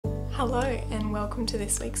Hello and welcome to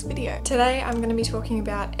this week's video. Today I'm going to be talking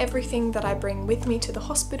about everything that I bring with me to the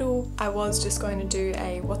hospital. I was just going to do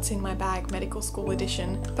a what's in my bag medical school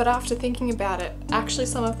edition, but after thinking about it, actually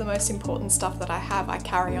some of the most important stuff that I have I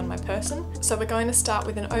carry on my person. So we're going to start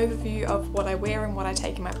with an overview of what I wear and what I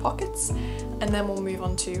take in my pockets, and then we'll move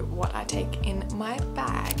on to what I take in my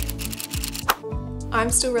bag. I'm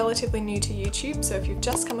still relatively new to YouTube, so if you've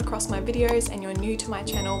just come across my videos and you're new to my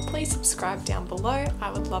channel, please subscribe down below. I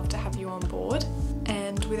would love to have you on board.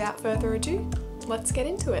 And without further ado, let's get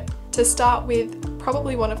into it. To start with,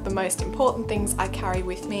 probably one of the most important things I carry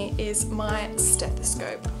with me is my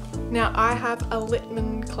stethoscope. Now I have a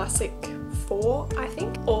Littmann Classic 4, I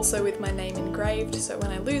think, also with my name engraved, so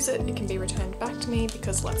when I lose it, it can be returned back to me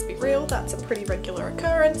because let's be real, that's a pretty regular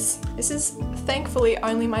occurrence. This is thankfully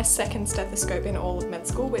only my second stethoscope in all of med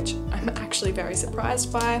school, which I'm actually very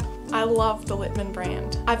surprised by. I love the Littmann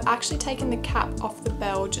brand. I've actually taken the cap off the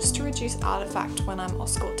bell just to reduce artifact when I'm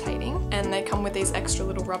auscultating, and they come with these extra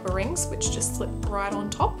little rubber rings which just slip right on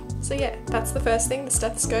top. So yeah, that's the first thing, the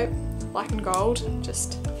stethoscope, black and gold,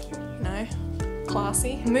 just, you know,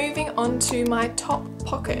 classy. Moving on to my top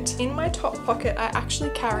pocket. In my top pocket I actually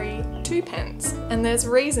carry two pens, and there's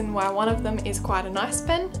a reason why one of them is quite a nice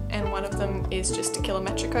pen and one of them is just a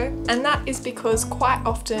kilometrico, and that is because quite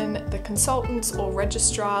often the consultants or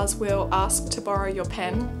registrars will ask to borrow your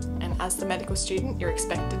pen, and as the medical student you're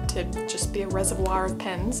expected to just be a reservoir of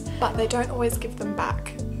pens, but they don't always give them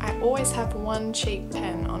back. I always have one cheap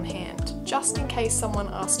pen on hand, just in case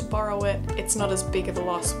someone asks to borrow it. It's not as big of a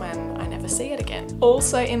loss when I never see it again.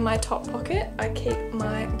 Also in my top pocket, I keep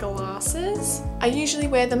my glasses. I usually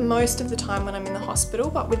wear them most of the time when I'm in the hospital,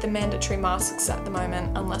 but with the mandatory masks at the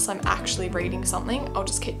moment, unless I'm actually reading something, I'll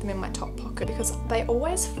just keep them in my top pocket because they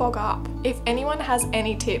always fog up. If anyone has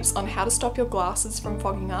any tips on how to stop your glasses from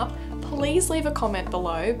fogging up, please leave a comment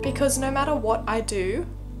below, because no matter what I do,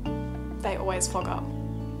 they always fog up.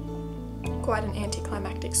 Quite an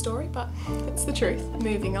anticlimactic story, but it's the truth.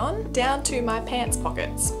 Moving on, down to my pants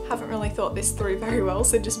pockets. Haven't really thought this through very well,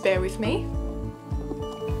 so just bear with me.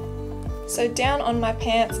 So down on my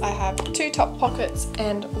pants I have two top pockets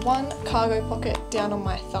and one cargo pocket down on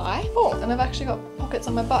my thigh. Oh, and I've actually got pockets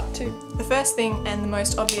on my butt too. The first thing and the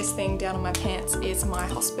most obvious thing down on my pants is my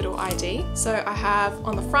hospital ID. So I have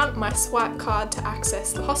on the front my swipe card to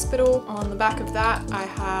access the hospital. On the back of that I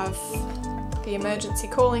have the emergency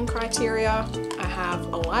calling criteria, I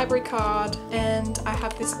have a library card, and I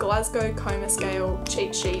have this Glasgow Coma Scale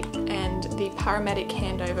cheat sheet and the paramedic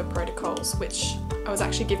handover protocols, which I was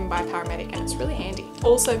actually given by a paramedic, and it's really handy.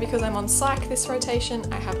 Also, because I'm on psych this rotation,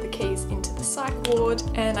 I have the keys into the psych ward,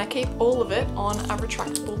 and I keep all of it on a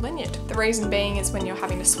retractable lanyard. The reason being is when you're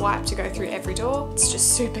having to swipe to go through every door, it's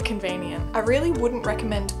just super convenient. I really wouldn't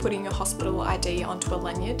recommend putting your hospital ID onto a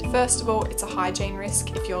lanyard. First of all, it's a hygiene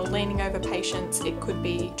risk. If you're leaning over patients, it could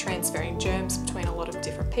be transferring germs between a lot of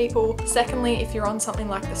different people. Secondly, if you're on something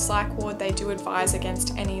like the psych ward, they do advise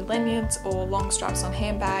against any lanyards or long straps on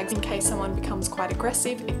handbags in case someone becomes quite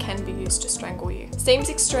aggressive. It can be used to strangle you. Seems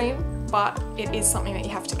extreme, but it is something that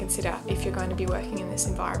you have to consider if you're going to be working in this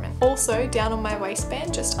environment. Also, down on my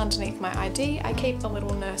waistband, just underneath my ID, I keep a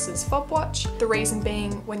little nurse's fob watch. The reason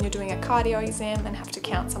being, when you're doing a cardio exam and have to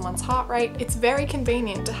count someone's heart rate, it's very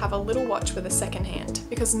convenient to have a little watch with a second hand,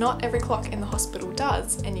 because not every clock in the hospital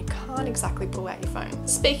does, and you can't exactly pull out your phone.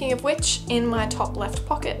 Speaking of which, in my top left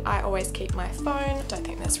pocket, I always keep my phone. Don't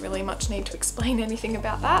think there's really much need to explain anything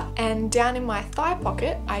about that. And down in my thigh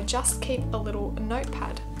pocket, I just keep a little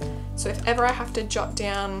notepad. So if ever I have to jot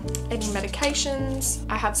down any medications,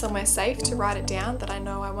 I have somewhere safe to write it down that I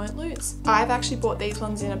know I won't lose. I've actually bought these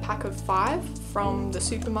ones in a pack of 5 from the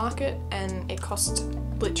supermarket, and it cost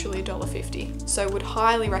literally $1.50. So would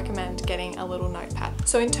highly recommend getting a little notepad.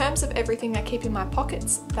 So in terms of everything I keep in my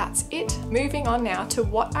pockets, that's it. Moving on now to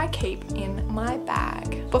what I keep in my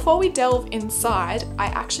bag. Before we delve inside, I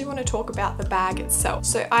actually want to talk about the bag itself.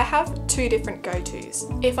 So I have two different go-tos.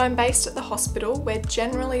 If I'm based at the hospital, where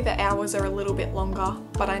generally the hours are a little bit longer,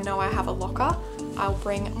 but I know I have a locker, I'll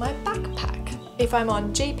bring my backpack. If I'm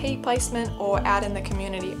on GP placement or out in the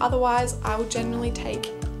community otherwise, I will generally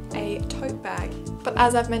take a tote bag. But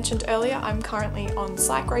as I've mentioned earlier, I'm currently on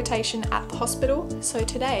psych rotation at the hospital, so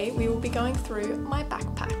today we will be going through my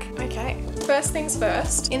backpack. Okay, first things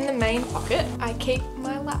first, in the main pocket I keep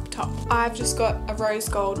my laptop. I've just got a rose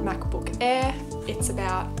gold MacBook Air. It's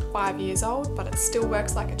about 5 years old, but it still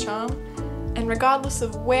works like a charm. And regardless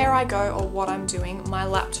of where I go or what I'm doing, my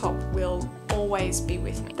laptop will always be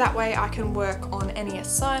with me. That way I can work on any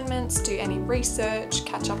assignments, do any research,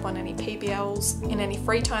 catch up on any PBLs in any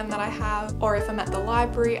free time that I have, or if I'm at the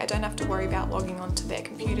library, I don't have to worry about logging onto their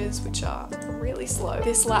computers, which are really slow.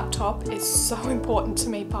 This laptop is so important to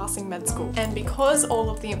me passing med school. And because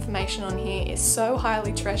all of the information on here is so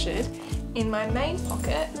highly treasured, in my main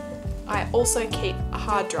pocket, I also keep a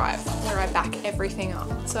hard drive where I back everything up.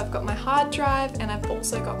 So I've got my hard drive and I've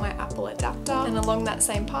also got my Apple adapter, and along that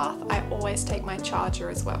same path I always take my charger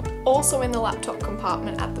as well. Also in the laptop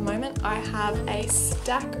compartment at the moment I have a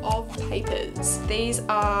stack of papers. These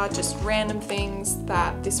are just random things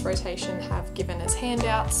that this rotation have given as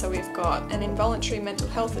handouts. So we've got an involuntary mental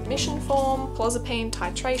health admission form, clozapine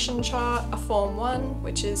titration chart, a Form 1,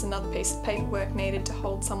 which is another piece of paperwork needed to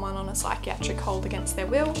hold someone on a psychiatric hold against their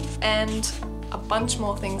will, and a bunch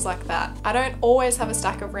more things like that. I don't always have a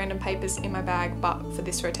stack of random papers in my bag, but for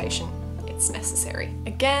this rotation, it's necessary.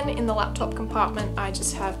 Again, in the laptop compartment, I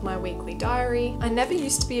just have my weekly diary. I never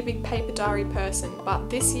used to be a big paper diary person, but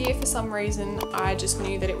this year, for some reason, I just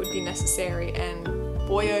knew that it would be necessary, and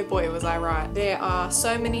boy oh boy was I right. There are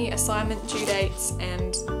so many assignment due dates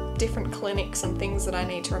and different clinics and things that I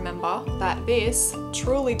need to remember that this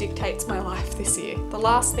truly dictates my life this year. The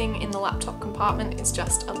last thing in the laptop compartment is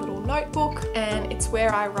just a little notebook, and it's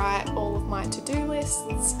where I write all of my to-do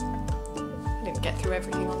lists. I didn't get through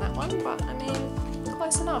everything on that one, but I mean,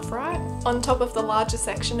 close enough, right? On top of the larger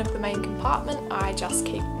section of the main compartment, I just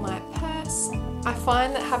keep my purse. I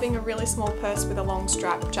find that having a really small purse with a long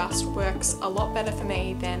strap just works a lot better for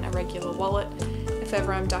me than a regular wallet. If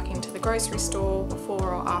ever I'm ducking to the grocery store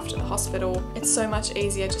before or after the hospital, it's so much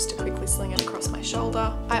easier just to quickly sling it across my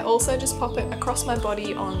shoulder. I also just pop it across my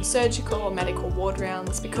body on surgical or medical ward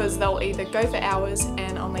rounds, because they'll either go for hours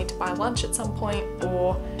and I'll need to buy lunch at some point,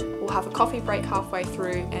 or we'll have a coffee break halfway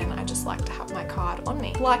through, and I just like to have my card on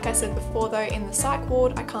me. Like I said before though, in the psych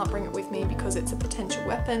ward I can't bring it with me because it's a potential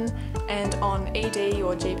weapon, and on ED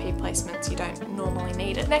or GP placements you don't normally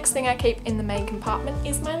need it. Next thing I keep in the main compartment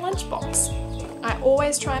is my lunchbox. I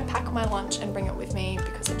always try and pack my lunch and bring it with me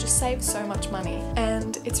because it just saves so much money,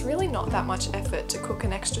 and it's really not that much effort to cook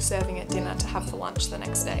an extra serving at dinner to have for lunch the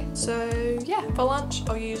next day. So yeah, for lunch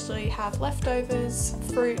I'll usually have leftovers,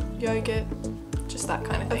 fruit, yogurt, just that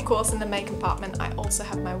kind of thing. Of course, in the main compartment I also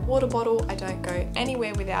have my water bottle. I don't go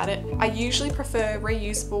anywhere without it. I usually prefer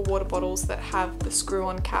reusable water bottles that have the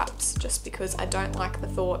screw-on caps, just because I don't like the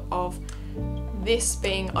thought of this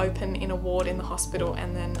being open in a ward in the hospital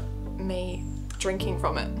and then me drinking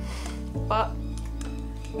from it. But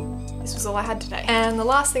this was all I had today. And the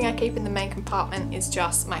last thing I keep in the main compartment is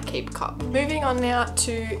just my keep cup. Moving on now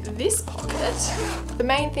to this pocket, the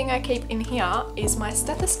main thing I keep in here is my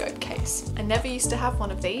stethoscope case. I never used to have one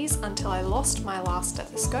of these until I lost my last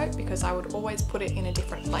stethoscope, because I would always put it in a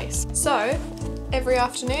different place. So every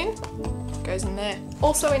afternoon it goes in there.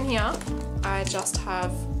 Also in here I just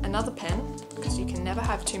have another pen, because you can never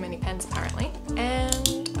have too many pens apparently,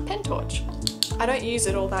 and a pen torch. I don't use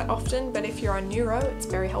it all that often, but if you're on neuro, it's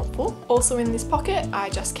very helpful. Also in this pocket, I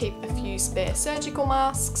just keep a few spare surgical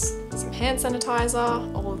masks, some hand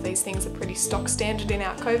sanitizer. All of these things are pretty stock standard in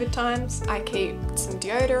our COVID times. I keep some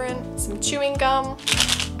deodorant, some chewing gum.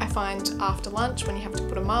 I find after lunch, when you have to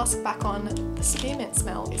put a mask back on, the spearmint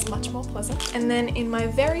smell is much more pleasant. And then in my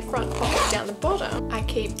very front pocket down the bottom, I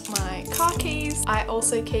keep my car keys. I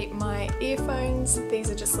also keep my earphones. These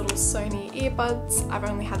are just little Sony earbuds. I've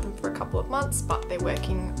only had them for a couple of months, but they're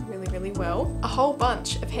working really well. A whole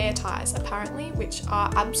bunch of hair ties apparently, which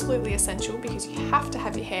are absolutely essential because you have to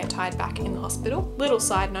have your hair tied back in the hospital. Little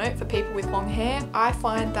side note for people with long hair, I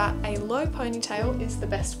find that a low ponytail is the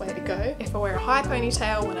best way to go. If I wear a high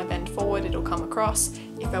ponytail, when I bend forward it'll come across.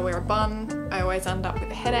 If I wear a bun, I always end up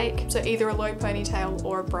with a headache. So either a low ponytail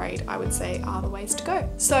or a braid, I would say, are the ways to go.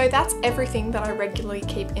 So that's everything that I regularly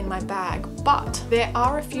keep in my bag, but there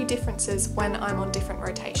are a few differences when I'm on different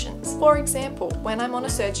rotations. For example, when I'm on a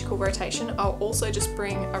surgical rotation, I'll also just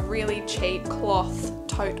bring a really cheap cloth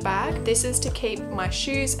tote bag. This is to keep my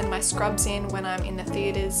shoes and my scrubs in when I'm in the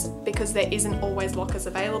theatres, because there isn't always lockers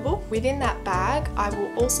available. Within that bag, I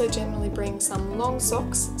will also generally bring some long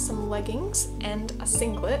socks, some leggings, and a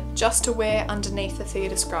singlet just to wear underneath the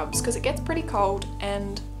theatre scrubs, because it gets pretty cold.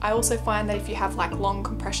 And I also find that if you have like long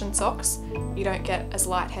compression socks, you don't get as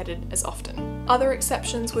lightheaded as often. Other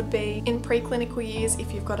exceptions would be in preclinical years.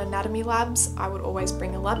 If you've got anatomy labs, I would always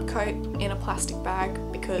bring a lab coat in a plastic bag,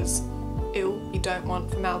 because ew, you don't want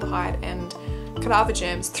formaldehyde and cadaver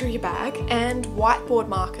germs through your bag. And whiteboard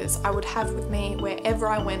markers I would have with me wherever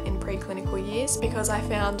I went in preclinical years, because I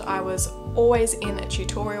found I was always in a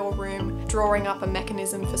tutorial room drawing up a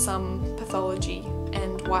mechanism for some pathology,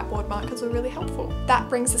 and whiteboard markers were really helpful. That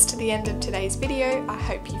brings us to the end of today's video. I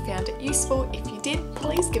hope you found it useful. If you did,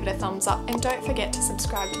 please give it a thumbs up and don't forget to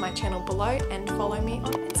subscribe to my channel below and follow me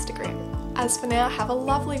on Instagram. As for now, have a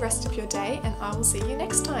lovely rest of your day and I will see you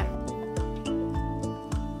next time.